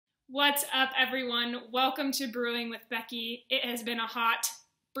What's up, everyone? Welcome to Brewing with Beckie. It has been a hot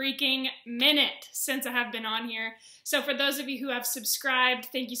freaking minute since I have been on here. So for those of you who have subscribed,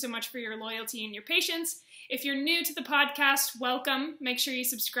 thank you so much for your loyalty and your patience. If you're new to the podcast, welcome. Make sure you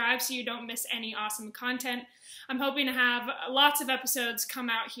subscribe so you don't miss any awesome content. I'm hoping to have lots of episodes come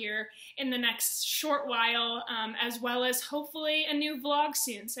out here in the next short while, as well as hopefully a new vlog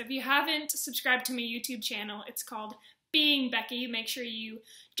soon. So if you haven't subscribed to my YouTube channel, it's called Being Beckie. Make sure you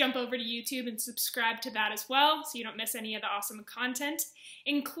jump over to YouTube and subscribe to that as well so you don't miss any of the awesome content,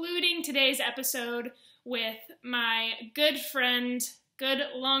 including today's episode with my good friend, good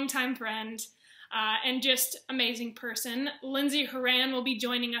longtime friend, and just amazing person. Lindsey Horan will be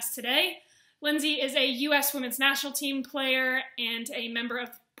joining us today. Lindsey is a U.S. Women's National Team player and a member of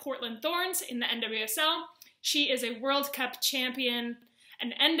Portland Thorns in the NWSL. She is a World Cup champion,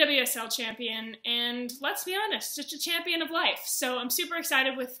 an NWSL champion, and let's be honest, just a champion of life. So I'm super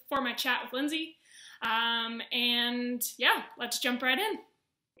excited for my chat with Lindsey. And yeah, let's jump right in.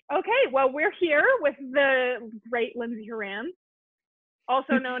 Okay, well, we're here with the great Lindsey Horan,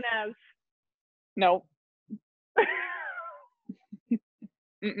 also known as... No.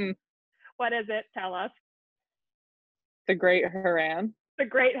 Mm-mm. What is it? Tell us. The Great Horan. The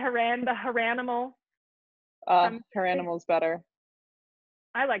Great Horan, the Horanimal. Horanimal's better.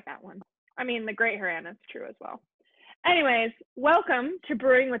 I like that one. I mean, the Great Horan is true as well. Anyways, welcome to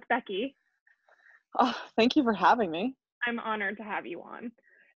Brewing with Beckie. Oh, thank you for having me. I'm honored to have you on.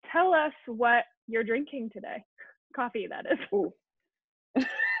 Tell us what you're drinking today. Coffee, that is. Ooh.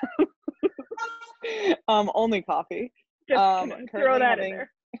 Only coffee. Just throw that in there.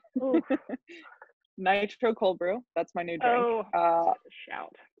 Nitro cold brew. That's my new drink. Oh,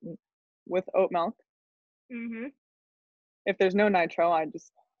 shout. With oat milk. Mm-hmm. If there's no nitro, I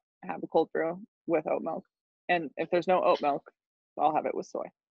just have a cold brew with oat milk. And if there's no oat milk, I'll have it with soy.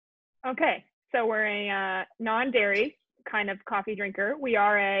 Okay, so we're a non-dairy kind of coffee drinker. We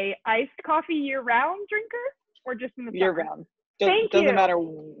are a iced coffee year-round drinker, or just in the summer? Year-round. Doesn't matter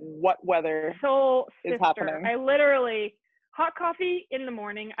what weather Soul is sister. happening. I literally, hot coffee in the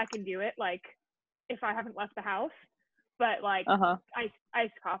morning, I can do it, like, if I haven't left the house. But, like,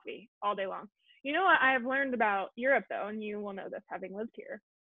 iced coffee all day long. You know what I have learned about Europe, though, and you will know this having lived here.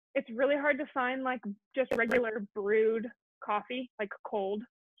 It's really hard to find, like, just regular brewed coffee, like, cold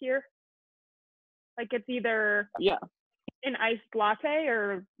here. Like, it's either an iced latte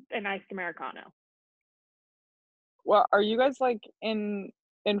or an iced Americano. Well, are you guys, like, in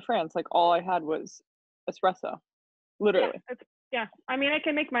France? Like, all I had was espresso. Literally. Yeah. I mean, I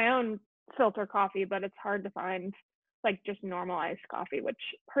can make my own filter coffee, but it's hard to find, like, just normal iced coffee, which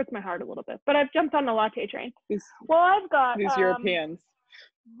hurts my heart a little bit. But I've jumped on the latte train. I've got these Europeans.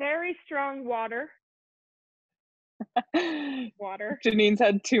 Very strong water. Janine's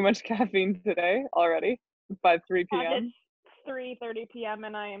had too much caffeine today already by 3 p.m. It's 3:30 p.m.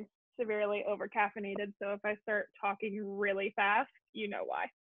 and I am severely over-caffeinated. So if I start talking really fast, you know why.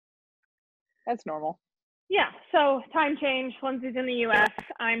 That's normal. Yeah, so time change. Lindsey's in the U.S.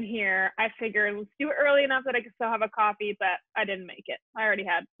 I'm here. I figured let's do it early enough that I could still have a coffee, but I didn't make it. I already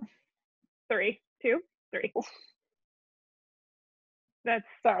had 3. That's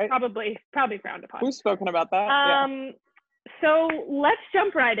probably frowned upon. Who's spoken about that? So let's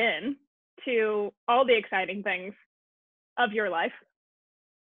jump right in to all the exciting things of your life.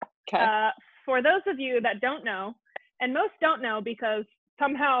 Okay. For those of you that don't know, and most don't know because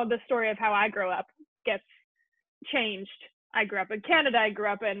somehow the story of how I grew up gets changed. I grew up in Canada. I grew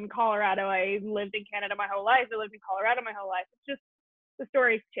up in Colorado. I lived in Canada my whole life. I lived in Colorado my whole life. It's just the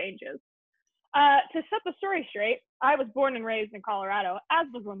story changes. To set the story straight, I was born and raised in Colorado, as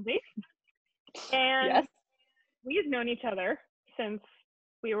was Lindsey. And we've known each other since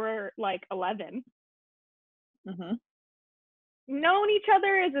we were like 11. Mm-hmm. Known Each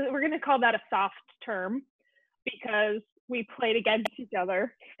other we're going to call that a soft term because we played against each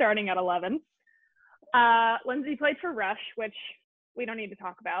other starting at 11. Lindsey played for Rush, which we don't need to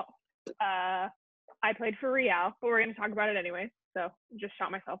talk about. I played for Real, but we're going to talk about it anyway. So just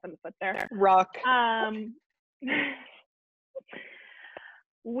shot myself in the foot there. Rock.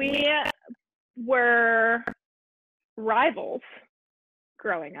 We were rivals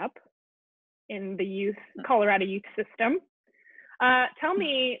growing up in the Colorado youth system. Tell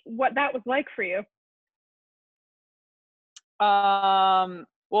me what that was like for you.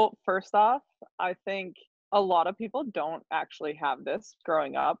 Well, first off, I think a lot of people don't actually have this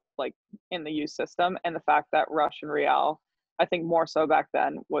growing up, like in the youth system, and the fact that Rush and Real, I think more so back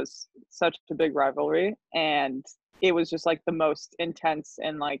then, was such a big rivalry, and it was just like the most intense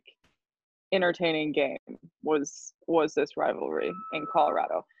and like entertaining game was this rivalry in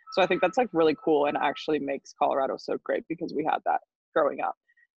Colorado. So I think that's like really cool and actually makes Colorado so great because we had that growing up.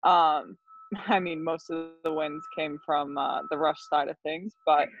 I mean, most of the wins came from the rush side of things,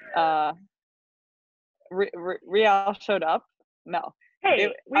 but Real showed up. No,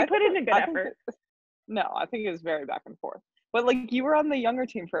 Hey, we put in a good effort. No, I think it was very back and forth. But like you were on the younger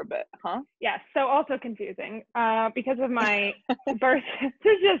team for a bit, huh? Yes, so also confusing because of my birth.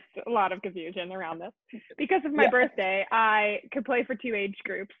 There's just a lot of confusion around this. Because of my birthday, I could play for 2 age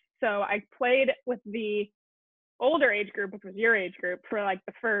groups. So I played with the older age group, which was your age group, for like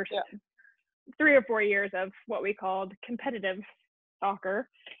the first 3 or 4 years of what we called competitive soccer.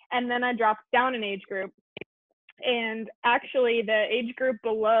 And then I dropped down an age group. And actually the age group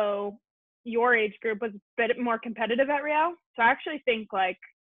below your age group was a bit more competitive at Real. So I actually think like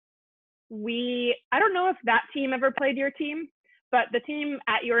I don't know if that team ever played your team, but the team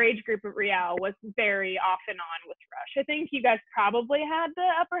at your age group at Real was very off and on with Rush. I think you guys probably had the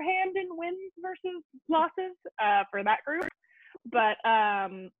upper hand in wins versus losses for that group. But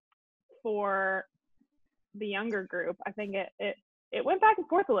for the younger group, I think it went back and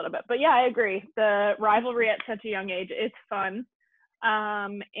forth a little bit. But yeah, I agree. The rivalry at such a young age is fun.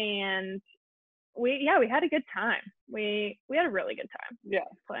 And we had a good time. We had a really good time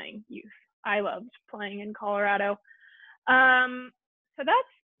playing youth. I loved playing in Colorado. So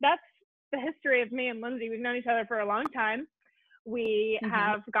that's the history of me and Lindsey. We've known each other for a long time. We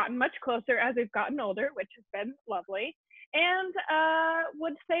have gotten much closer as we've gotten older, which has been lovely. And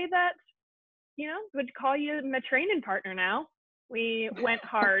would say that, would call you my training partner now. We went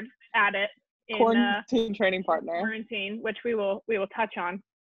hard at it in quarantine training partner. Quarantine, which we will touch on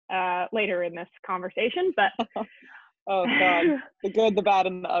later in this conversation. But oh God, the good, the bad,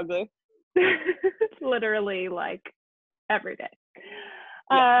 and the ugly. Literally like every day.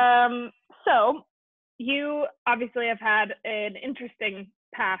 So you obviously have had an interesting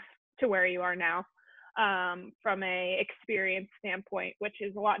path to where you are now, from a experience standpoint, which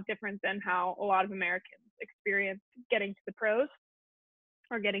is a lot different than how a lot of Americans experience getting to the pros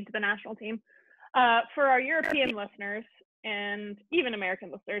or getting to the national team. For our European listeners and even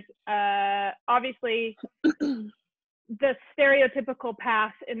American listeners, obviously the stereotypical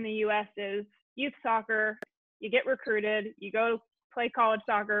path in the US is youth soccer, you get recruited, you go play college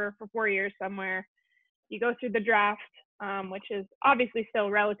soccer for 4 years somewhere, you go through the draft, which is obviously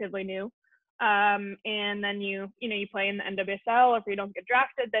still relatively new, and then you play in the NWSL. If you don't get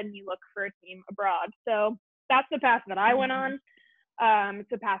drafted, then you look for a team abroad. So that's the path that I went on.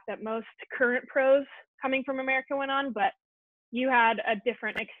 It's a path that most current pros coming from America went on, but you had a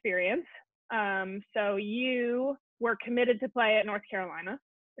different experience. So you were committed to play at North Carolina,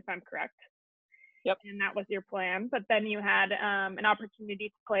 if I'm correct. Yep. And that was your plan. But then you had an opportunity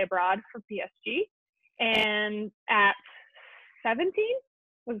to play abroad for PSG. And at 17?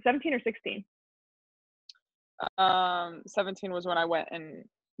 Was it 17 or 16? 17 was when I went and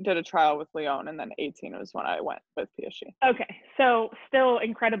did a trial with Lyon, and then 18 was when I went with PSG. Okay, so still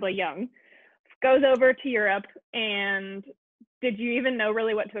incredibly young. Goes over to Europe, and did you even know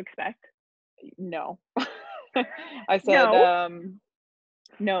really what to expect? No. I said,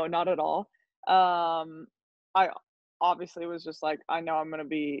 no, not at all. I obviously was just like, I know I'm going to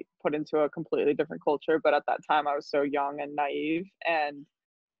be put into a completely different culture, but at that time I was so young and naive.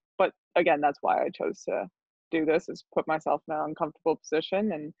 But again, that's why I chose to do this, is put myself in an uncomfortable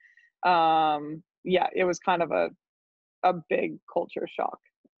position. And it was kind of a big culture shock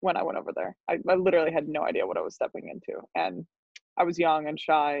when I went over there. I literally had no idea what I was stepping into, and I was young and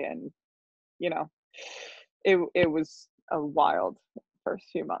shy, and it was a wild first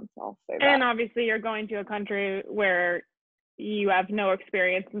few months, I'll say that. And obviously you're going to a country where you have no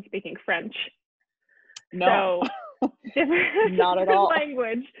experience in speaking French. No. So different, not at all.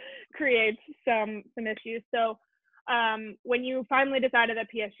 Language creates some issues. So when you finally decided that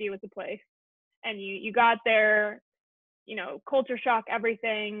PSG was the place and you got there, culture shock,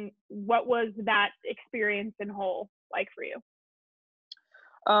 everything, what was that experience in whole like for you?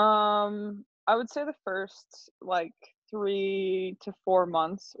 I would say the first 3 to 4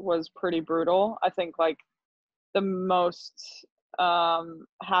 months was pretty brutal. I think the most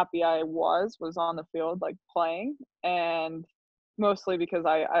happy I was on the field, playing, and mostly because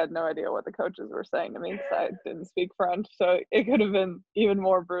I had no idea what the coaches were saying to me because I didn't speak French, so it could have been even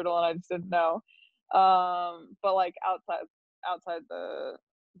more brutal and I just didn't know. But outside the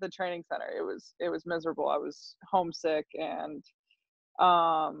training center, it was miserable. I was homesick, and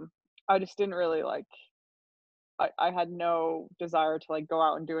I just didn't really I had no desire to go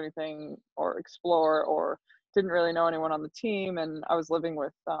out and do anything or explore, or didn't really know anyone on the team. And I was living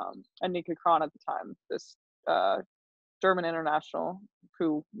with Anika Kron at the time, this German international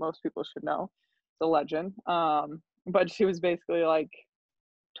who most people should know. It's a legend. But she was basically like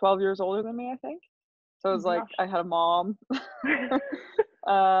 12 years older than me, I think. So it was like Gosh. I had a mom,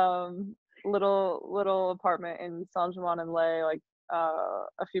 little apartment in Saint-Germain-en-Laye, like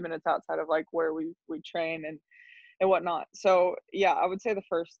a few minutes outside of like where we train and whatnot. So yeah, I would say the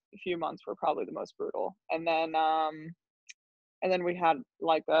first few months were probably the most brutal, and then we had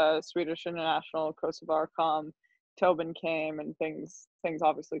like a Swedish international, Kosovar come, Tobin came, and things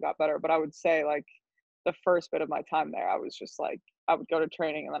obviously got better. But I would say like the first bit of my time there, I was just like, I would go to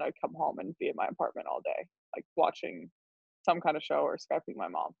training and then I'd come home and be in my apartment all day, like watching some kind of show or Skyping my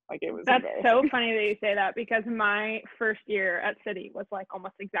mom. Like it was That's so embarrassing. funny that you say that, because my first year at City was like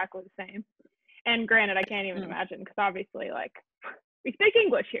almost exactly the same. And granted, I can't even imagine, because obviously like we speak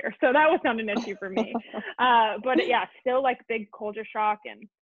English here, so that was not an issue for me. But yeah, still like big culture shock,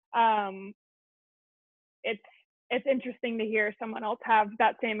 and it's interesting to hear someone else have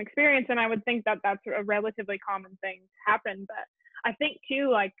that same experience. And I would think that that's a relatively common thing to happen. But I think too,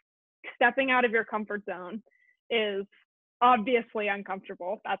 like stepping out of your comfort zone is obviously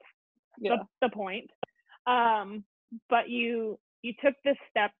uncomfortable. That's the point. But you took this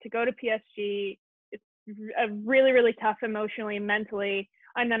step to go to PSG. It's a really, really tough emotionally and mentally.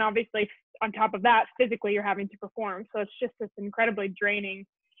 And then obviously on top of that, physically you're having to perform. So it's just this incredibly draining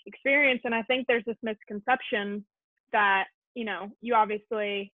experience. And I think there's this misconception that, you know, you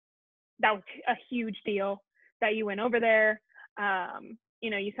obviously, that was a huge deal that you went over there. You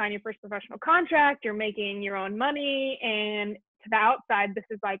know, you sign your first professional contract, you're making your own money, and to the outside, this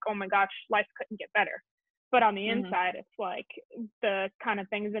is like, oh my gosh, life couldn't get better. But on the inside, it's like the kind of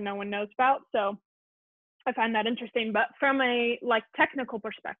things that no one knows about. So I find that interesting. But from a like technical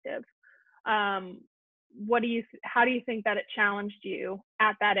perspective, how do you think that it challenged you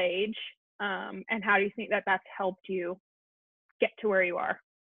at that age? And how do you think that that's helped you get to where you are?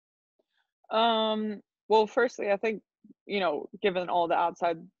 Well, firstly, I think, you know, given all the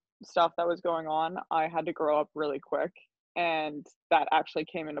outside stuff that was going on, I had to grow up really quick. And that actually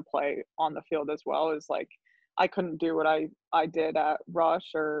came into play on the field as well. Is like, I couldn't do what I did at Rush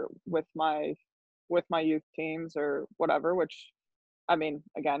or with my youth teams or whatever, which I mean,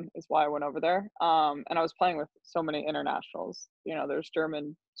 again, is why I went over there. And I was playing with so many internationals. You know, there's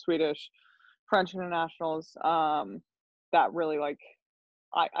German, Swedish, French internationals, that really like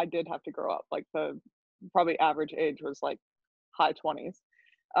I did have to grow up. Like the probably average age was like high 20s.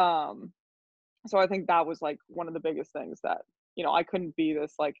 So I think that was like one of the biggest things that, you know, I couldn't be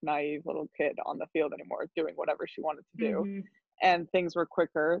this like naive little kid on the field anymore doing whatever she wanted to do. And things were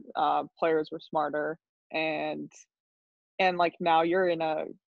quicker, players were smarter, and like now you're in a,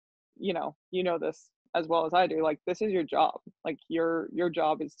 you know this as well as I do, like this is your job. Like your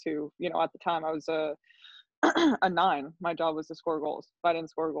job is to, you know, at the time I was a 9. My job was to score goals. If I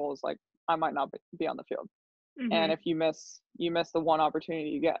didn't score goals, like I might not be on the field. And if you miss the one opportunity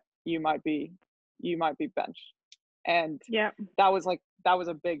you get, you might be benched. And that was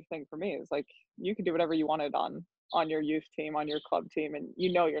a big thing for me. Is like you could do whatever you wanted on your youth team, on your club team, and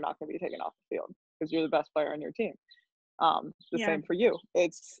you know you're not going to be taken off the field because you're the best player on your team. Same for you.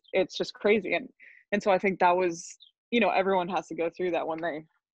 It's just crazy. And so I think that was, you know, everyone has to go through that when they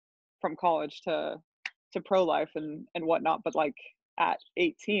from college to pro life and whatnot. But like at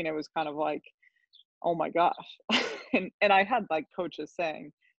 18, it was kind of like, oh my gosh. and I had like coaches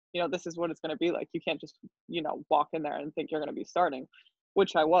saying, you know, this is what it's going to be like. You can't just, you know, walk in there and think you're going to be starting,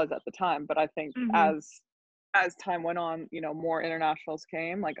 which I was at the time. But I think as time went on, you know, more internationals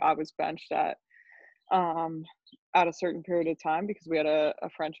came. Like I was benched at a certain period of time because we had a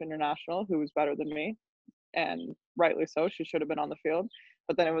French international who was better than me, and rightly so. She should have been on the field.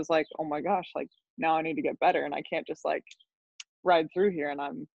 But then it was like, oh my gosh, like now I need to get better, and I can't just like ride through here and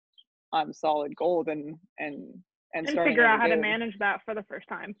I'm solid gold and figure out how to manage that for the first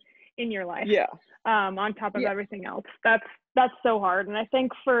time in your life. On top of everything else. That's so hard. And I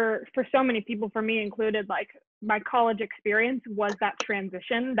think for so many people, for me included, like my college experience was that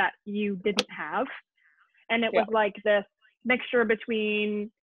transition that you didn't have. And it was like this mixture between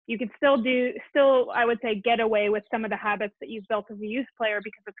you can still I would say get away with some of the habits that you've built as a youth player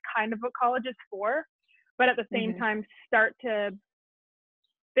because it's kind of what college is for, but at the same time start to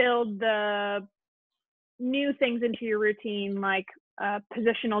build the new things into your routine, like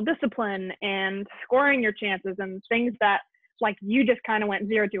positional discipline and scoring your chances and things that like you just kind of went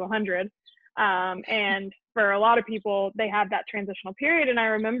 0 to 100. And for a lot of people, they have that transitional period. And I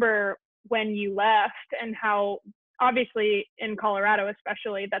remember when you left and how obviously in Colorado,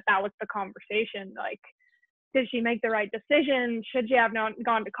 especially, that was the conversation. Like, did she make the right decision? Should she have not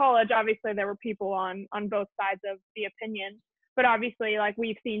gone to college? Obviously there were people on both sides of the opinion, But obviously, like,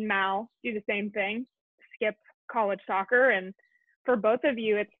 we've seen Mal do the same thing, skip college soccer. And for both of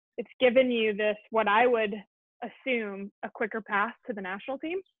you, it's given you this, what I would assume, a quicker path to the national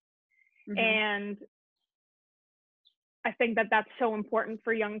team. Mhm. And I think that that's so important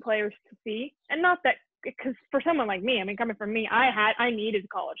for young players to see. And not that, because for someone like me, I mean, coming from me, I needed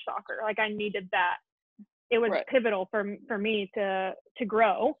college soccer. Like, I needed that. It was Right. pivotal for me to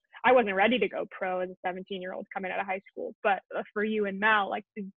grow. I wasn't ready to go pro as a 17-year-old coming out of high school, but for you and Mal, like,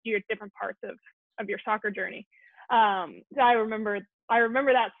 you're different parts of your soccer journey. So I remember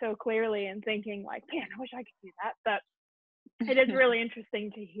that so clearly, and thinking, like, man, I wish I could do that. But it is really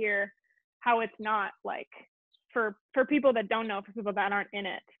interesting to hear how it's not, like, for people that don't know, for people that aren't in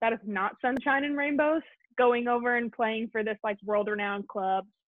it, that is not sunshine and rainbows, going over and playing for this, like, world-renowned club.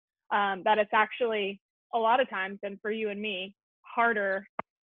 That it's actually, a lot of times, and for you and me, harder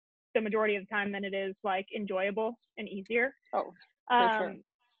the majority of the time than it is, like, enjoyable and easier. Oh, for sure.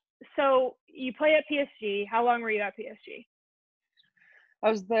 So you play at PSG. How long were you at PSG? I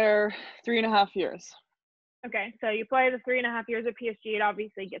was there 3.5 years. Okay, so you play the 3.5 years at PSG. It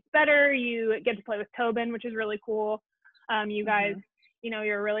obviously gets better. You get to play with Tobin, which is really cool. You guys,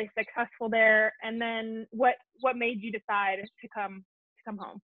 you're really successful there. And then what made you decide to come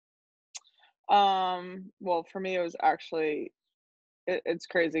home? Well, for me, it was actually, it's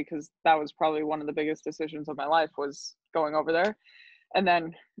crazy because that was probably one of the biggest decisions of my life, was going over there. And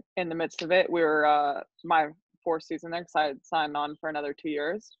then in the midst of it, we were my fourth season there, because I had signed on for another 2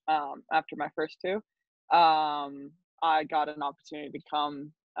 years after my first two. I got an opportunity to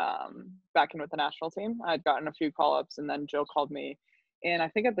come back in with the national team. I'd gotten a few call-ups, and then Jill called me. And I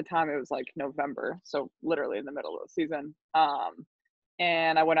think at the time it was like November, so literally in the middle of the season.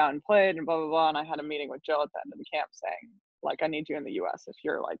 And I went out and played and blah, blah, blah. And I had a meeting with Jill at the end of the camp saying, like, I need you in the US if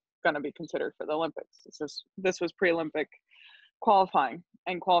you're, like, going to be considered for the Olympics. This was pre-Olympic qualifying,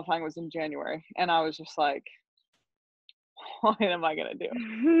 and qualifying was in January. And I was just like, what am I going to do?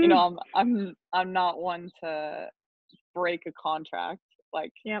 I'm not one to break a contract,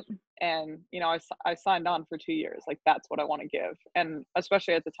 like, Yep. And I signed on for 2 years, like, that's what I want to give. And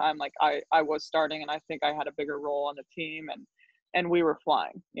especially at the time, like, I was starting, and I think I had a bigger role on the team, and we were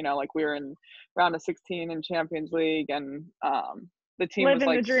flying, like, we were in round of 16 in Champions League, and the team living was,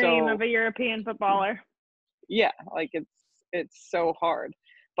 like, the dream so, of a European footballer. yeah, like, it's so hard.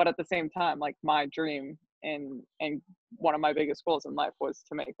 But at the same time, like, my dream and one of my biggest goals in life was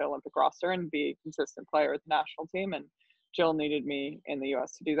to make the Olympic roster and be a consistent player with the national team. And Jill needed me in the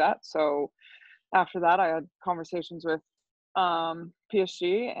US to do that. So after that, I had conversations with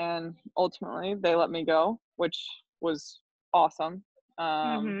PSG, and ultimately they let me go, which was awesome,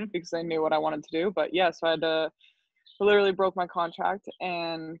 because I knew what I wanted to do. But yeah, so I had to, literally broke my contract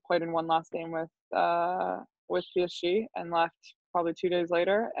and played in one last game with PSG, and left probably 2 days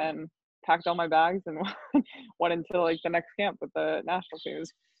later, and packed all my bags and went into, like, the next camp with the national team. It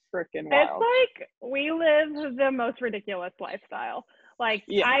was freaking wild. It's like, we live the most ridiculous lifestyle. Like,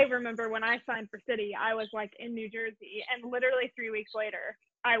 Yeah. I remember when I signed for City, I was, like, in New Jersey, and literally 3 weeks later,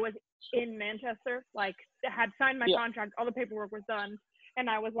 I was in Manchester, like, had signed my contract, all the paperwork was done, and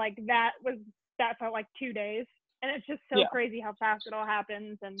I was like, that felt like 2 days. And it's just so crazy how fast it all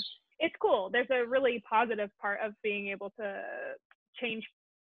happens. And it's cool. There's a really positive part of being able to change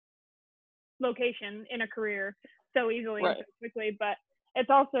location in a career so easily and so quickly, but it's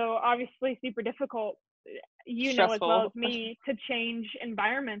also obviously super difficult, Stressful. As well as me, to change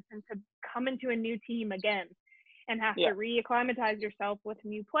environments and to come into a new team again and have to reacclimatize yourself with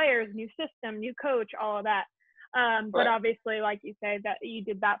new players, new system, new coach, all of that. But obviously, like you say, that you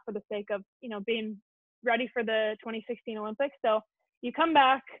did that for the sake of, being ready for the 2016 Olympics. So you come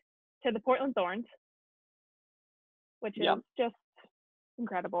back to the Portland Thorns, which is just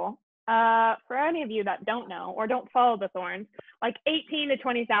incredible. For any of you that don't know or don't follow the Thorns, like 18 to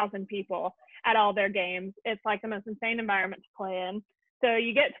 20,000 people at all their games. It's like the most insane environment to play in. So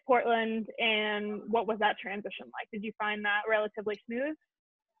you get to Portland, and what was that transition like? Did you find that relatively smooth?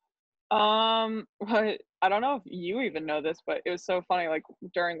 But I don't know if you even know this, but it was so funny. Like,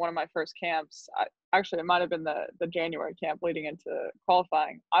 during one of my first camps, actually, it might have been the January camp leading into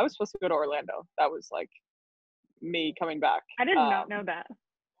qualifying, I was supposed to go to Orlando. That was, like, me coming back. I did not know that.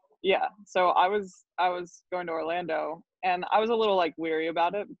 Yeah, so I was going to Orlando, and I was a little, like, weary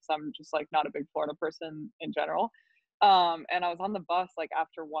about it because I'm just, like, not a big Florida person in general. And I was on the bus, like,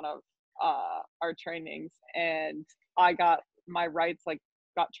 after one of our trainings, and I got my rights, like,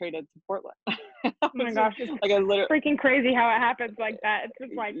 got traded to Portland. Oh my gosh, it's like, I literally, freaking crazy how it happens like that. It's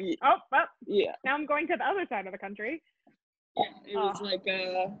just like, yeah. Now I'm going to the other side of the country. Yeah, it was like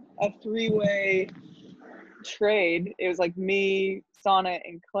a three-way trade. It was like me, Sonnet,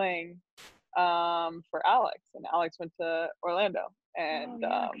 and Kling for Alex, and Alex went to Orlando. And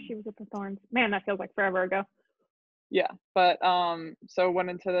she was at the Thorns. Man, that feels like forever ago. Yeah, but so went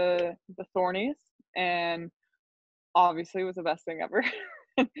into the Thornies, and obviously it was the best thing ever.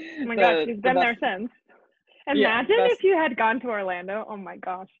 Oh my gosh, she's been there since. Imagine if you had gone to Orlando. Oh my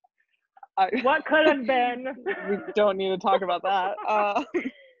gosh. What could have been? We don't need to talk about that.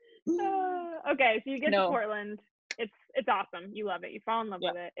 Okay, so you get to Portland. It's awesome. You love it. You fall in love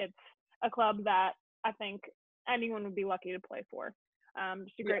with it. It's a club that I think anyone would be lucky to play for.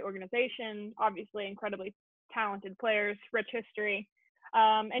 Just a great organization, obviously incredibly talented players, rich history.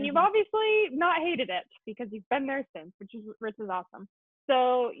 And you've obviously not hated it because you've been there since, which is awesome.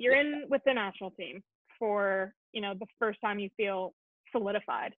 So you're in with the national team for, the first time you feel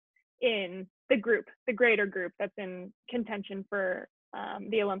solidified in the group, the greater group that's in contention for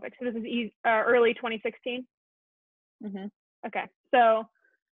the Olympics. So this is early 2016. Okay, so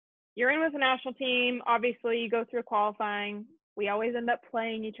you're in with the national team. Obviously, you go through qualifying. We always end up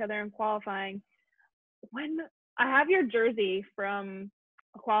playing each other in qualifying. When I have your jersey from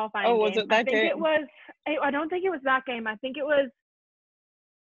a qualifying game. Was it that game? I don't think it was that game. I think it was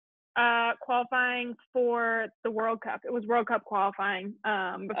qualifying for the World Cup. It was World Cup qualifying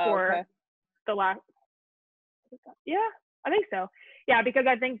before the last. Yeah, I think so. Yeah, because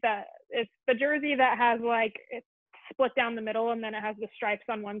I think that it's the jersey that has it's split down the middle and then it has the stripes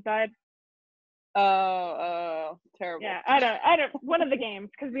on one side. Oh, terrible. Yeah, I don't. One of the games,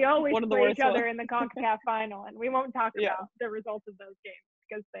 because we always play each other in the CONCACAF final, and we won't talk about the results of those games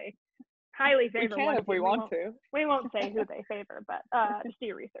because they highly favor. We can if we want to. We won't say who they favor, but just do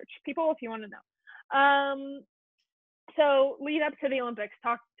your research, people, if you want to know. So lead up to the Olympics,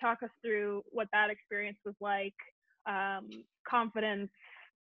 talk us through what that experience was like. Confidence.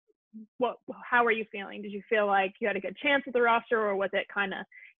 How were you feeling? Did you feel like you had a good chance at the roster, or was it kind of,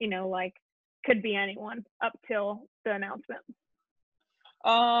 could be anyone up till the announcement?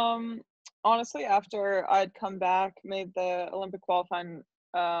 Honestly, after I'd come back, made the Olympic qualifying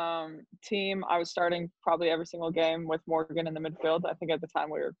team, I was starting probably every single game with Morgan in the midfield. I think at the time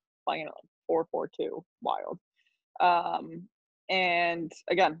we were playing at 4-4-2 wild. And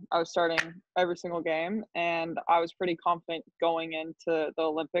again, I was starting every single game, and I was pretty confident going into the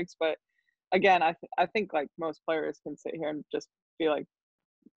Olympics. But again, I think like most players can sit here and just be like,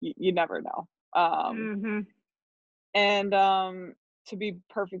 you never know. And to be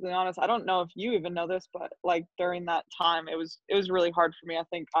perfectly honest, I don't know if you even know this, but like during that time, it was really hard for me. I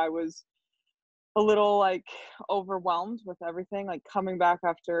think I was a little like overwhelmed with everything, like coming back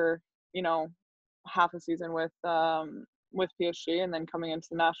after, half a season with PSG, and then coming into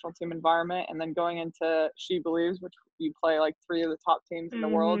the national team environment, and then going into She Believes, which you play like 3 of the top teams in the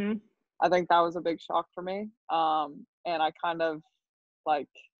world. I think that was a big shock for me. And I kind of like,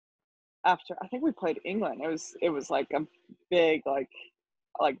 after I think we played England, it was like a big like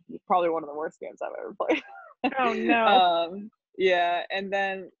probably one of the worst games I've ever played. Oh no. Yeah, and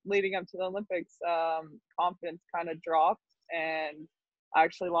then leading up to the Olympics, confidence kind of dropped, and I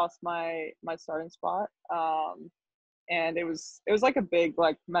actually lost my starting spot. And it was like a big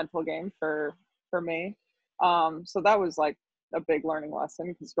like mental game for me. So that was like a big learning lesson,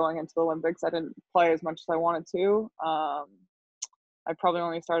 because going into the Olympics, I didn't play as much as I wanted to. I probably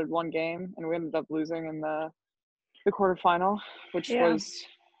only started one game, and we ended up losing in the quarterfinal, which was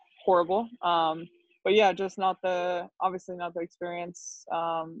horrible. But yeah, just obviously not the experience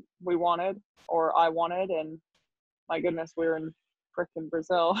we wanted, or I wanted, and my goodness, we were in frickin'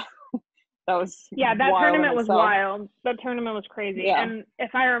 Brazil. That was that tournament was wild. That tournament was crazy. Yeah. And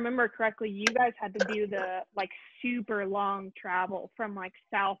if I remember correctly, you guys had to do the like super long travel from like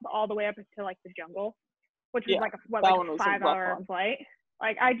south all the way up to like the jungle, which was like a 5-hour flight.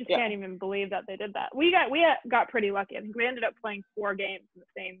 Like I just can't even believe that they did that. We got pretty lucky. I think we ended up playing 4 games in the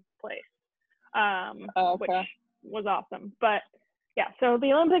same place, which was awesome. But yeah, so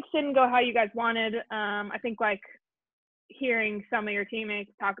the Olympics didn't go how you guys wanted. I think like hearing some of your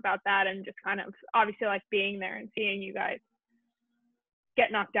teammates talk about that, and just kind of obviously like being there and seeing you guys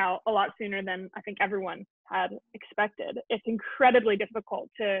get knocked out a lot sooner than I think everyone had expected. It's incredibly difficult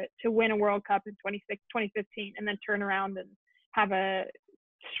to win a World Cup in 2015 and then turn around and have a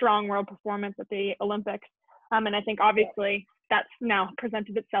strong world performance at the Olympics. And I think obviously that's now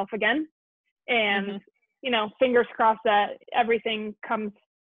presented itself again. And, fingers crossed that everything comes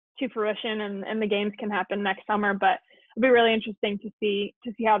to fruition and the games can happen next summer. But it'll be really interesting to see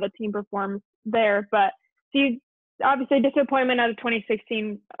how the team performs there. But obviously disappointment at the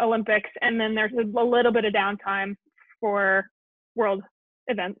 2016 Olympics, and then there's a little bit of downtime for world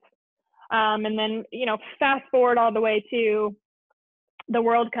events. And then, fast forward all the way to the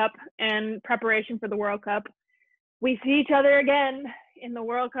World Cup and preparation for the World Cup. We see each other again in the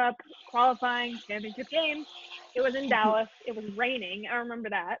World Cup qualifying championship game. It was in Dallas. It was raining. I remember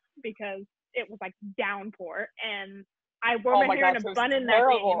that because it was like downpour, and I wore my hair in a bun in that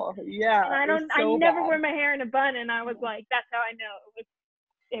game. Yeah. And I never wear my hair in a bun, and I was like, that's how I know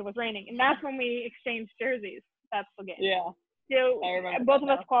it was raining. And that's when we exchanged jerseys. That's the game. Yeah. So both of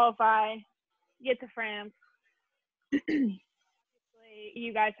us qualify, get to France.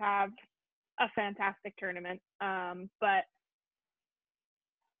 You guys have a fantastic tournament, but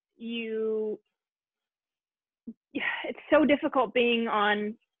it's so difficult being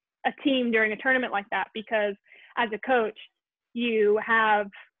on a team during a tournament like that, because as a coach, you have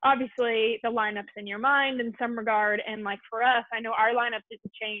obviously the lineups in your mind in some regard. And like for us, I know our lineup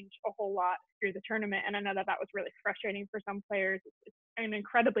didn't change a whole lot through the tournament. And I know that was really frustrating for some players. It's an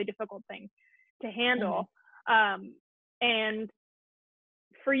incredibly difficult thing to handle. And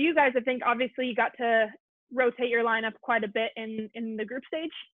for you guys, I think obviously you got to rotate your lineup quite a bit in the group stage,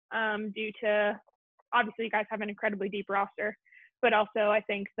 due to obviously you guys have an incredibly deep roster, but also I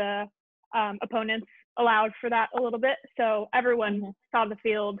think the opponents allowed for that a little bit. So everyone saw the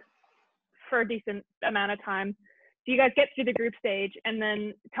field for a decent amount of time. So you guys get through the group stage, and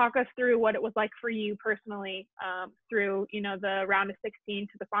then talk us through what it was like for you personally, through, the round of 16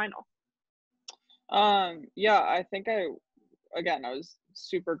 to the final. Yeah, I think I was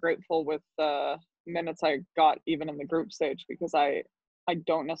super grateful with the minutes I got even in the group stage, because I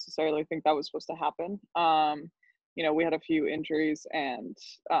don't necessarily think that was supposed to happen. We had a few injuries and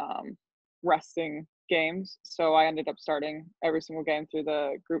resting games, so I ended up starting every single game through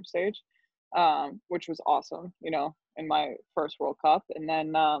the group stage, which was awesome, in my first World Cup. And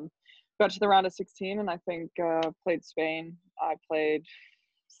then got to the round of 16, and I think played Spain. I played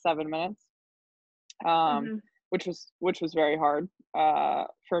 7 minutes, which was very hard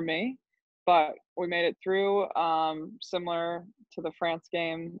for me, but we made it through. Similar to the France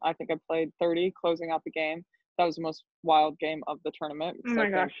game, I think I played 30 closing out the game. That was the most wild game of the tournament. Oh my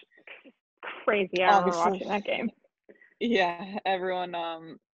gosh, crazy. I remember watching that game. Yeah, everyone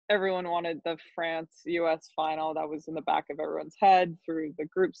wanted the France-US final. That was in the back of everyone's head through the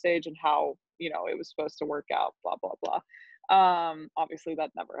group stage, and how, it was supposed to work out, blah, blah, blah. Obviously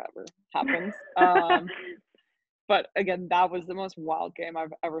that never ever happens. But again, that was the most wild game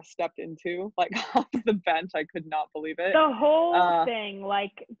I've ever stepped into. Like, off the bench, I could not believe it. The whole thing,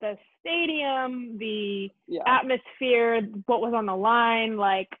 like the stadium, the atmosphere, what was on the line.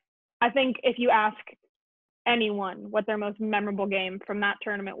 Like, I think if you ask anyone what their most memorable game from that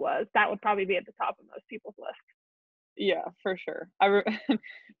tournament was, that would probably be at the top of most people's list. Yeah, for sure.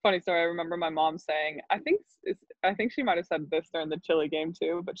 Funny story. I remember my mom saying, I think she might have said this during the Chile game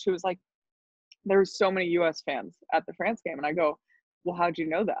too, but she was like, there were so many US fans at the France game. And I go, well, how'd you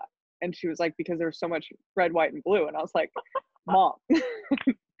know that? And she was like, because there was so much red, white, and blue. And I was like, Mom, do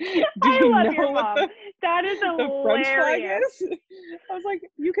you love know your what mom. That is the French flag hilarious. is? I was like,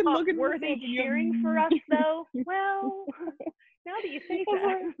 you can look at Were they cheering for us though? Well, now that you say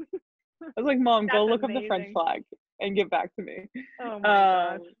that. I was like, Mom, go look amazing. up the French flag and get back to me. Oh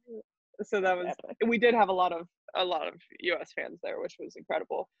my gosh. So that was, we did have a lot of US fans there, which was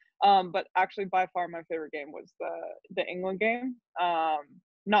incredible. But actually by far my favorite game was the England game.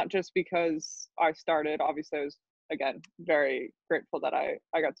 Not just because I started, obviously I was, again, very grateful that I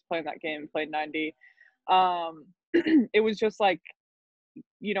got to play in that game, played 90. It was just like,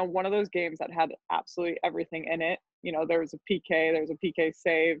 one of those games that had absolutely everything in it. There was a PK, there was a PK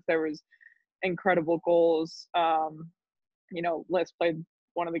save, there was incredible goals. Liz played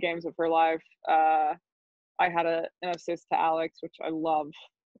one of the games of her life. I had an assist to Alex, which I love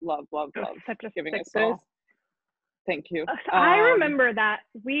such a giving sick assists. goal. Thank you. I remember that.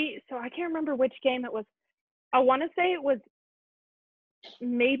 So I can't remember which game it was. I want to say it was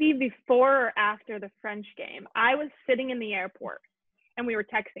maybe before or after the French game. I was sitting in the airport and we were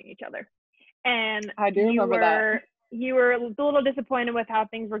texting each other. And I do remember that. You were a little disappointed with how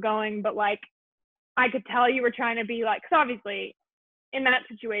things were going, but like, I could tell you were trying to be like, because obviously in that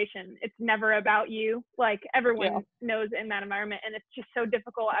situation, it's never about you. Like, everyone knows in that environment, and it's just so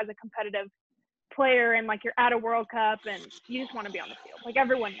difficult as a competitive player, and like, you're at a World Cup and you just want to be on the field. Like,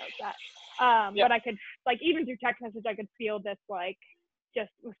 everyone knows that. But I could, like, even through text message, I could feel this, like,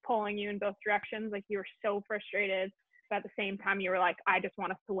 just was pulling you in both directions. Like, you were so frustrated, but at the same time, you were like, I just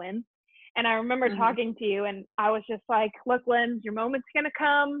want us to win. And I remember talking to you, and I was just like, look, Lynn, your moment's going to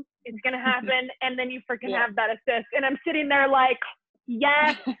come. It's going to happen. And then you freaking have that assist. And I'm sitting there like,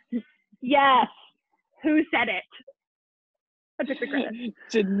 yes, yes. Who said it? I took the credit.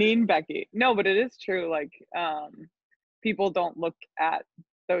 Janine Beckie. No, but it is true. Like, people don't look at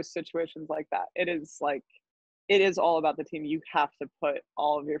those situations like that. It is all about the team. You have to put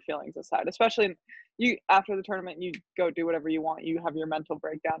all of your feelings aside, especially after the tournament. You go do whatever you want. You have your mental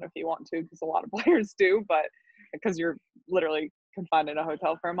breakdown if you want to, because a lot of players do, but because you're literally confined in a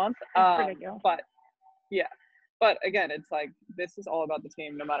hotel for a month. But yeah, but again, it's like, this is all about the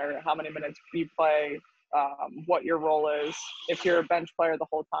team, no matter how many minutes you play, what your role is. If you're a bench player the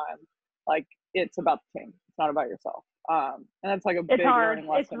whole time, like, it's about the team. It's not about yourself. And that's like a big learning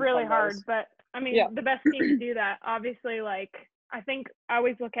lesson. It's really hard, those. but I mean, the best teams do that. Obviously, like, I think I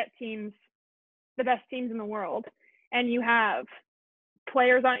always look at teams, the best teams in the world, and you have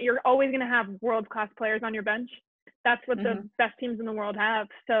players you're always going to have world-class players on your bench. That's what the best teams in the world have.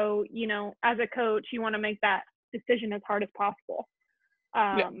 So, you know, as a coach, you want to make that decision as hard as possible.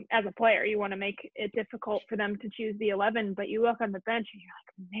 As a player, you want to make it difficult for them to choose the 11, but you look on the bench and you're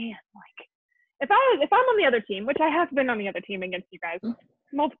like, man, like, if I'm on the other team, which I have been on the other team against you guys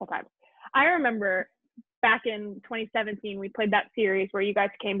multiple times. I remember back in 2017, we played that series where you guys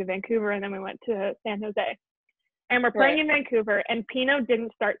came to Vancouver and then we went to San Jose. And we're playing in Vancouver, and Pino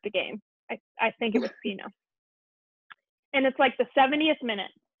didn't start the game. I think it was Pino. And it's like the 70th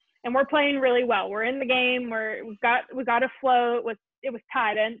minute, and we're playing really well. We're in the game. We got a flow. It was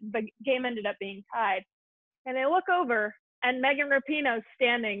tied, and the game ended up being tied. And I look over, and Megan Rapinoe's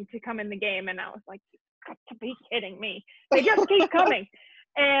standing to come in the game, and I was like, "You've got to be kidding me!" They just keep coming,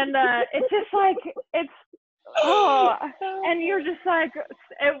 and it's just like and you're just like,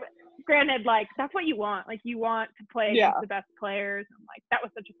 granted, like, that's what you want. Like, you want to play against the best players, and like, that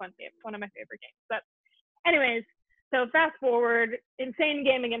was such a fun game. It's one of my favorite games. But anyways, so fast forward, insane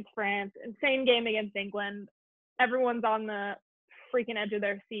game against France, insane game against England. Everyone's on the freaking edge of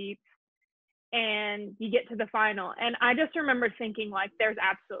their seats, and you get to the final. And I just remember thinking, like, there's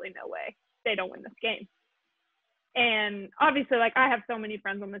absolutely no way they don't win this game. And obviously, like, I have so many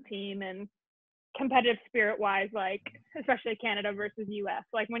friends on the team, and competitive spirit wise, like, especially Canada versus US,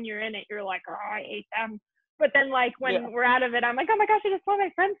 like, when you're in it, you're like, oh, I hate them. But then, like, when we're out of it, I'm like, oh my gosh, I just want my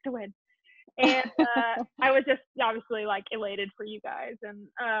friends to win. And I was just obviously, like, elated for you guys. And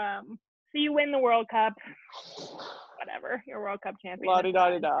so you win the World Cup, whatever, you're World Cup champion.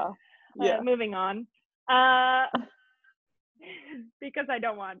 La-di-da-di-da. Moving on. Because I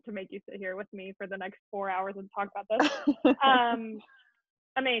don't want to make you sit here with me for the next 4 hours and talk about this.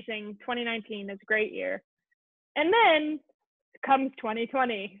 Amazing. 2019 is a great year. And then comes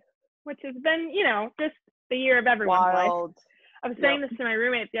 2020, which has been, you know, just the year of everyone's life. I was saying this to my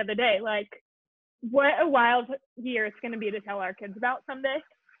roommate the other day, like, what a wild year it's going to be to tell our kids about someday.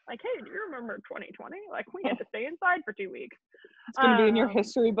 Like, hey, do you remember 2020? Like, we had to stay inside for 2 weeks. It's going to be in your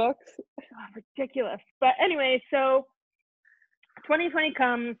history books. Ridiculous. But anyway, so 2020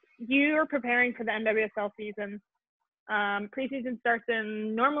 comes. You are preparing for the NWSL season. Preseason starts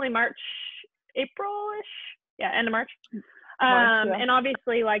in normally March, April-ish. Yeah, end of March. And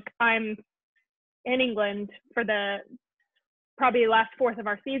obviously, like, I'm in England for the probably last fourth of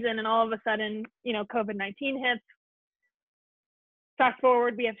our season, and all of a sudden, you know, COVID-19 hits. Fast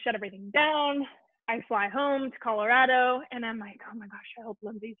forward, we have to shut everything down. I fly home to Colorado, and I'm like, oh my gosh, I hope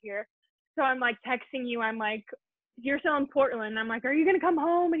Lindsey's here. So I'm like texting you. I'm like, you're still in Portland. I'm like, are you going to come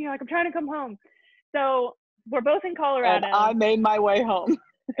home? And you're like, I'm trying to come home. So we're both in Colorado. And I made my way home.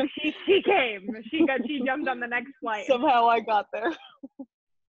 She came. She jumped on the next flight. Somehow I got there.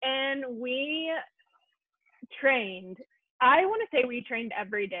 And we trained. I want to say we trained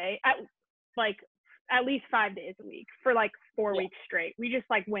every day, at least 5 days a week for like 4 weeks straight. We just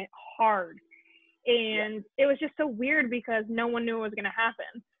like went hard. And it was just so weird because no one knew what was going to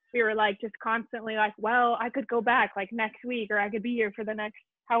happen. We were like just constantly like, well, I could go back like next week, or I could be here for the next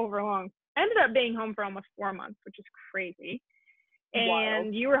however long. I ended up being home for almost 4 months, which is crazy.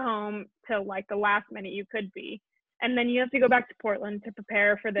 And you were home till like the last minute you could be. And then you have to go back to Portland to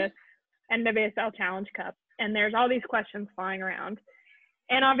prepare for this NWSL Challenge Cup. And there's all these questions flying around.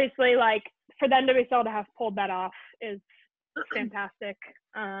 And obviously, like, for the NWSL to have pulled that off is fantastic.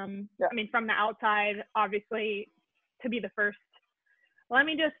 I mean, from the outside, obviously, to be the first. Let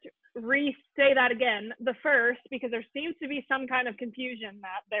me just re-say that again. The first, because there seems to be some kind of confusion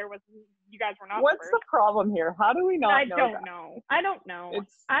that you guys were not. What's the problem here? How do we not know? I don't know.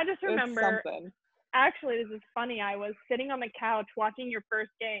 I just remember. Actually, this is funny. I was sitting on the couch watching your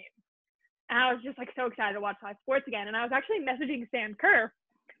first game. And I was just like so excited to watch live sports again. And I was actually messaging Sam Kerr.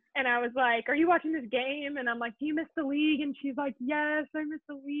 And I was like, are you watching this game? And I'm like, do you miss the league? And she's like, yes, I miss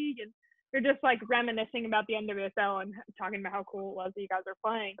the league. And we're just like reminiscing about the NWSL and talking about how cool it was that you guys are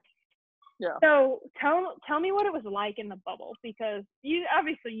playing. Yeah. So tell me what it was like in the bubble, because you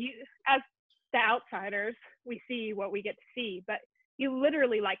obviously, as the outsiders, we see what we get to see, but you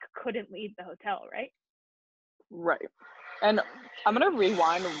literally like couldn't leave the hotel, right? Right. And I'm gonna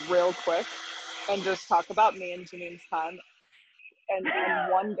rewind real quick and just talk about me and Janine's time. And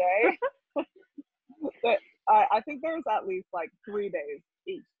one day, that I think there was at least like 3 days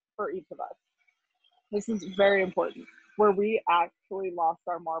each for each of us. This is very important, where we actually lost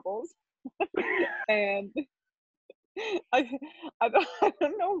our marbles. And I, I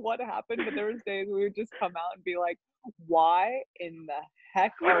don't know what happened, but there was days we would just come out and be like, why in the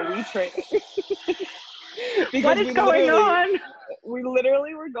heck are we trading? Because What is going on? We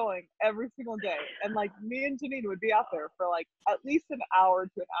literally were going every single day. And like me and Janine would be out there for like at least an hour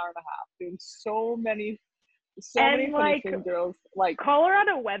to an hour and a half doing so many like, finishing drills. Like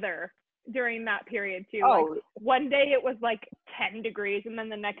Colorado weather during that period too. Oh, like one day it was like 10 degrees and then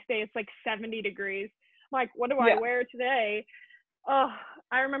the next day it's like 70 degrees. I'm like, what do I wear today? Oh,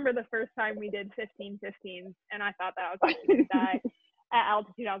 I remember the first time we did 15-15s and I thought that I was actually gonna die at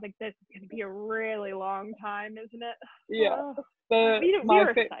altitude. I was like, this is gonna be a really long time, isn't it? Yeah. We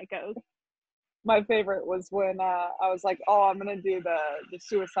were psychos. My favorite was when I was like, oh, I'm gonna do the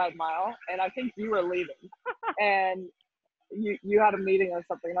suicide mile, and I think you were leaving, and you had a meeting or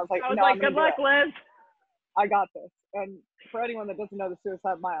something, and I was like, no, like, I'm gonna good luck, Liz. I got this. And for anyone that doesn't know the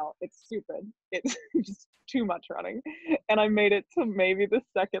suicide mile, it's stupid. It's just too much running. And I made it to maybe the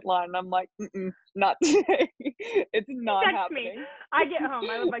second line, and I'm like, not today. It's not happening. Me. I get home.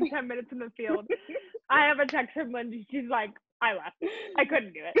 I was like 10 minutes in the field. I have a text from Lindsey. She's like, I left. I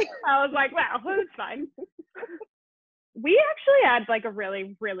couldn't do it. I was like, wow, it's fine. We actually had like a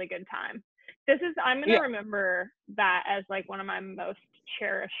really, really good time. I'm going to remember that as like one of my most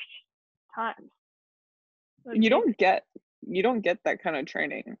cherished times. You don't get that kind of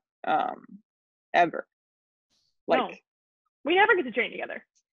training ever. Like, no, we never get to train together.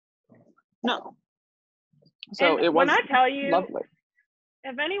 No. So and it was when I tell you, lovely.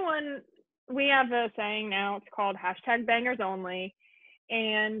 If anyone, we have a saying now, it's called #bangersonly.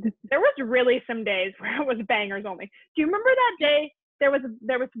 And there was really some days where it was bangers only. Do you remember that day? There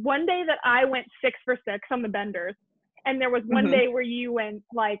was one day that I went 6 for 6 on the benders. And there was one day where you went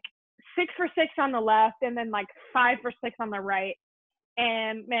like 6 for 6 on the left and then like 5 for 6 on the right.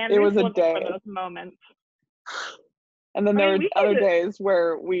 And man, it was a day for those moments. And then there were other days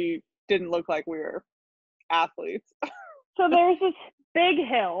where we didn't look like we were athletes. So there's this big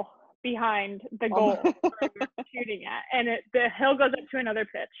hill behind the goal we're shooting at, and the hill goes up to another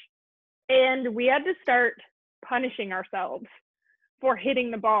pitch. And we had to start punishing ourselves for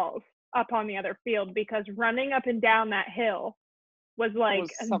hitting the balls up on the other field, because running up and down that hill was like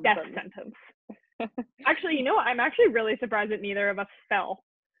a death sentence. Actually, you know what? I'm actually really surprised that neither of us fell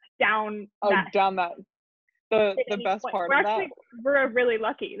down that. The best part of that. We're really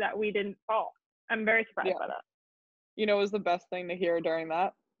lucky that we didn't fall. I'm very surprised by that. You know, it was the best thing to hear during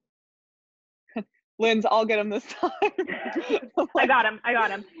that. Linz, I'll get him this time. I got him.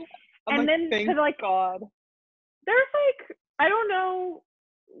 And then, thank God. There's like, I don't know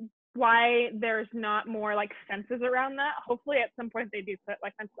why there's not more like fences around that. Hopefully at some point they do put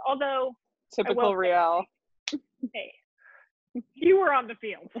like fences, although typical Real. Hey, you were on the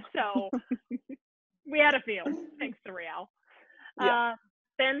field, so we had a field thanks to Real.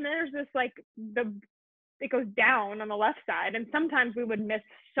 Then there's this like it goes down on the left side, and sometimes we would miss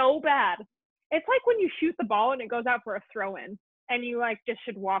so bad. It's like when you shoot the ball and it goes out for a throw in, and you like just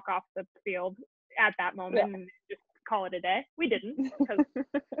should walk off the field at that moment and just call it a day. We didn't, because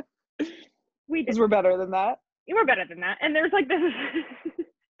we're better than that. You were better than that. And there's like this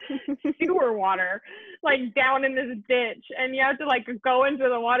sewer water like down in this ditch, and you have to like go into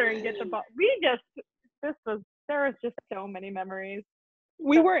the water and get the ball. There was just so many memories.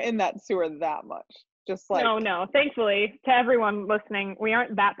 We weren't in that sewer that much. Just like no. Thankfully, to everyone listening, we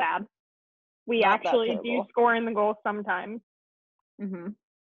aren't that bad. We actually do score in the goal sometimes.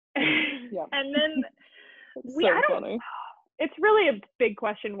 Yeah. And then funny. It's really a big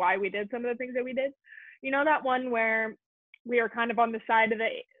question why we did some of the things that we did. You know that one where we were kind of on the side of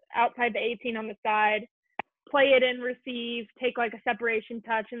outside the 18 on the side, play it in, receive, take like a separation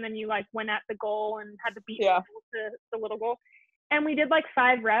touch, and then you like went at the goal and had to beat the little goal. And we did like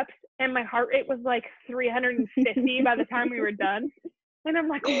 5 reps, and my heart rate was like 350 by the time we were done. And I'm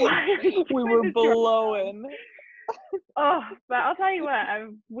like, why? We were blowing. Oh, but I'll tell you what,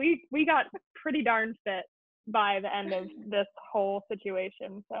 we got pretty darn fit by the end of this whole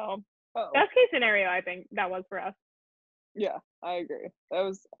situation. So best case scenario, I think that was for us. Yeah, I agree.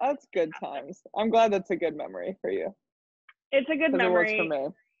 That's good times. I'm glad that's a good memory for you. It's a good memory. It was for me.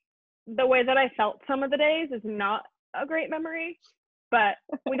 the way that I felt some of the days is not a great memory, but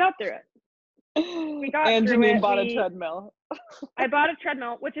we got through it. And Janine bought a treadmill. I bought a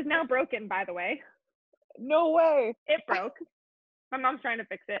treadmill, which is now broken, by the way. No way. It broke. My mom's trying to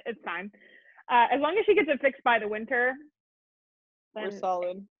fix it. It's fine. As long as she gets it fixed by the winter, then we're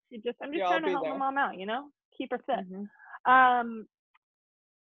solid. I'm just trying to help my mom out, keep her fit. Mm-hmm.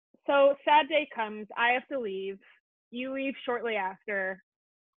 So sad day comes. I have to leave. You leave shortly after.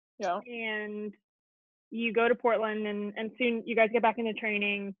 Yeah. And you go to Portland, and soon you guys get back into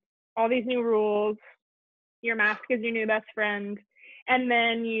training. All these new rules. Your mask is your new best friend. And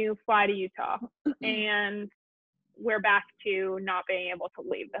then you fly to Utah. And we're back to not being able to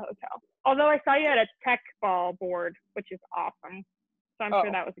leave the hotel. Although I saw you at a tech ball board, which is awesome. So I'm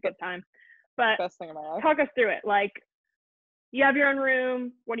sure that was a good time. But best thing in my life. Talk us through it. Like, you have your own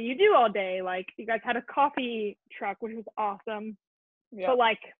room. What do you do all day? Like, you guys had a coffee truck, which was awesome. Yeah. So,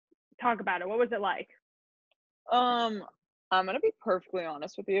 like, talk about it. What was it like? I'm going to be perfectly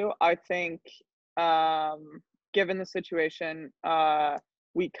honest with you. I think, given the situation,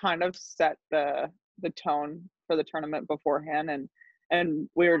 we kind of set the tone for the tournament beforehand, and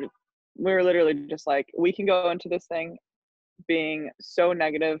we were literally just like, we can go into this thing being so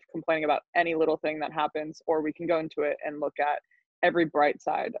negative, complaining about any little thing that happens, or we can go into it and look at every bright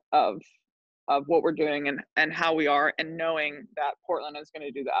side of what we're doing and how we are, and knowing that Portland is going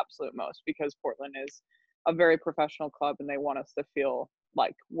to do the absolute most, because Portland is a very professional club and they want us to feel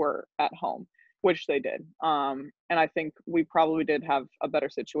like we're at home, which they did. And I think we probably did have a better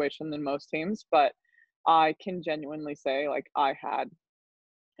situation than most teams, but I can genuinely say, like, I had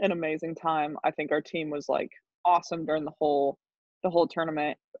an amazing time. I think our team was like awesome during the whole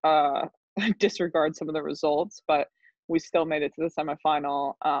tournament. Disregard some of the results, but we still made it to the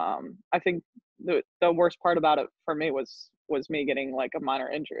semifinal. I think the worst part about it for me was me getting like a minor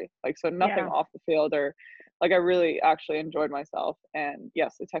injury, like, so nothing off the field, or like, I really actually enjoyed myself. And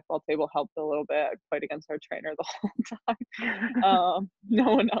yes, the tech ball table helped a little bit. I played against our trainer the whole time.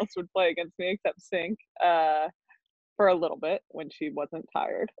 No one else would play against me except Sink for a little bit when she wasn't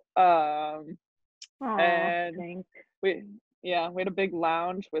tired. And Sink. we had a big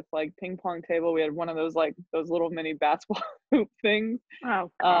lounge with like ping pong table. We had one of those, like, those little mini basketball hoop things. Oh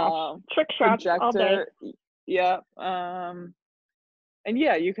gosh. Trick shots all day. Yeah. And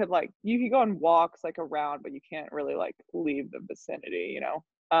yeah, you could go on walks like around, but you can't really like leave the vicinity,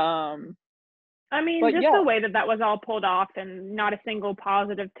 I mean, just the way that was all pulled off, and not a single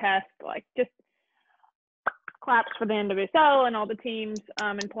positive test, like, just claps for the NWSL and all the teams,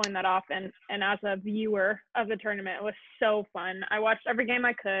 and pulling that off. And as a viewer of the tournament, it was so fun. I watched every game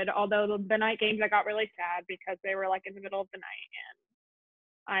I could, although the night games I got really sad because they were like in the middle of the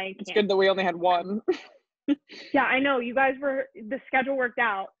night, and it's good that we only had one. Yeah, I know. You guys the schedule worked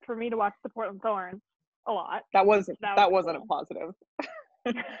out for me to watch the Portland Thorns a lot. That wasn't a positive.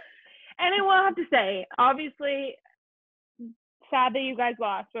 And I will have to say, obviously, sad that you guys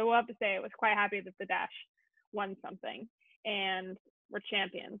lost, but we'll have to say I was quite happy that the Dash won something, and we're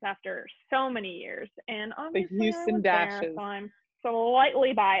champions after so many years. And obviously, the Houston Dashes. So I'm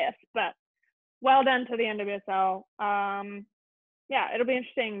slightly biased, but well done to the NWSL. Yeah, it'll be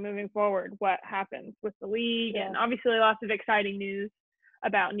interesting moving forward what happens with the league, and obviously lots of exciting news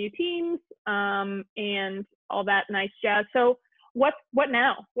about new teams, and all that nice jazz. So what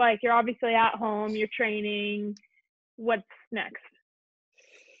now? Like, you're obviously at home, you're training. What's next?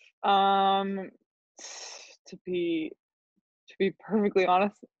 To be perfectly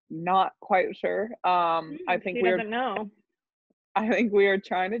honest, not quite sure. I think he doesn't know. I think we are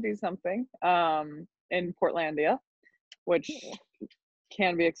trying to do something in Portlandia, which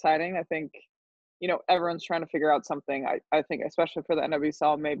can be exciting. I think, everyone's trying to figure out something. I think, especially for the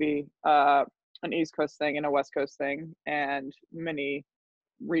NWSL, maybe an East Coast thing and a West Coast thing, and many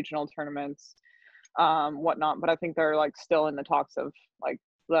regional tournaments, whatnot. But I think they're like still in the talks of like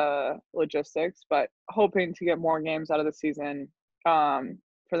the logistics, but hoping to get more games out of the season. For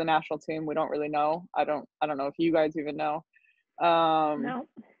the national team, we don't really know. I don't know if you guys even know. No.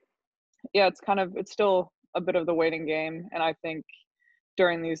 Yeah, it's still a bit of the waiting game, and I think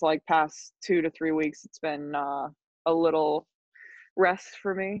during these like past 2 to 3 weeks, it's been a little rest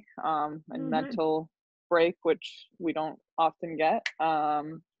for me, and mental break, which we don't often get.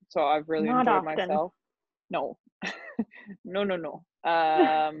 So I've really enjoyed myself. No. No.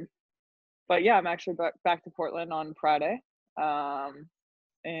 But yeah, I'm actually back to Portland on Friday,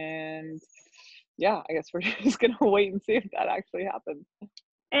 and yeah, I guess we're just gonna wait and see if that actually happens.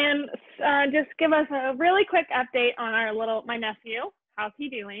 And just give us a really quick update on my nephew. How's he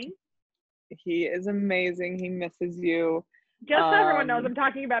doing? He is amazing. He misses you. Just so everyone knows, I'm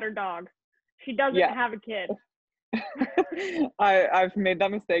talking about her dog. She doesn't have a kid. I've made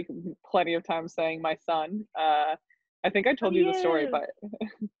that mistake plenty of times saying my son. I think I told you the story, but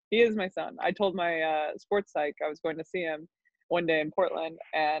he is my son. I told my sports psych I was going to see him one day in Portland,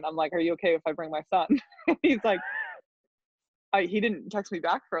 and I'm like, "Are you okay if I bring my son?" He's like, he didn't text me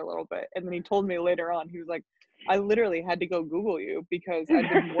back for a little bit, and then he told me later on. He was like, "I literally had to go Google you because I've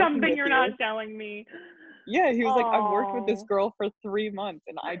been working something with you're you." not telling me. Yeah, he was like, "I've worked with this Aww. girl for 3 months,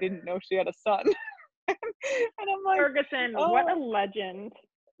 and I didn't know she had a son." And I'm like, Ferguson, what a legend.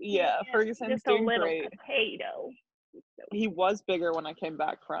 Yeah, Ferguson's Just a doing little great. potato. He was bigger when I came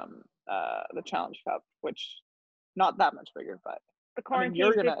back from the Challenge Cup, which not that much bigger, but The I mean,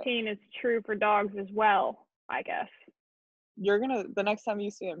 quarantine 15 is true for dogs as well, I guess. The next time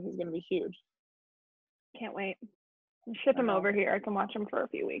you see him, he's gonna be huge. Can't wait. Ship him over here. I can watch him for a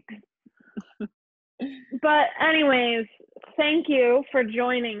few weeks. But anyways, thank you for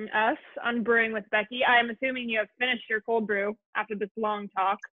joining us on Brewing with Beckie. I'm assuming you have finished your cold brew after this long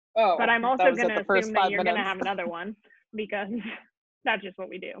talk. Oh, but I'm also going to assume that you're going to minutes. have another one because that's just what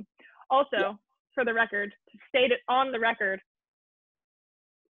we do. Also, for the record, to state it on the record,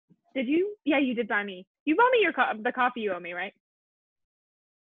 did you? Yeah, you did buy me. You bought me the coffee you owe me, right?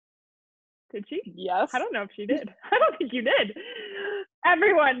 Did she? Yes. I don't know if she did. I don't think you did.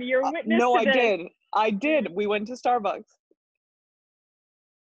 Everyone, you're witness no, to this. I did. We went to Starbucks.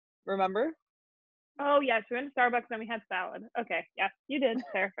 Remember? Oh, yes. We went to Starbucks and we had salad. Okay. Yes, you did.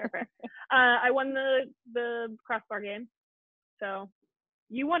 Fair. I won the crossbar game. So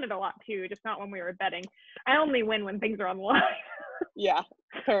you won it a lot too, just not when we were betting. I only win when things are on the line. Yeah.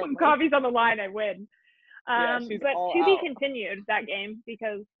 When coffee's on the line, I win. But to be continued, that game,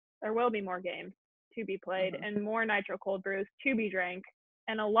 because there will be more games to be played and more nitro cold brews to be drank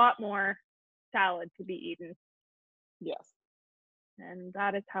and a lot more salad to be eaten. Yes. And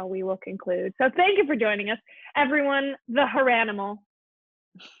that is how we will conclude. So thank you for joining us, everyone. The Haranimal.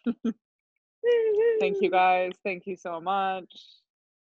 Thank you, guys. Thank you so much.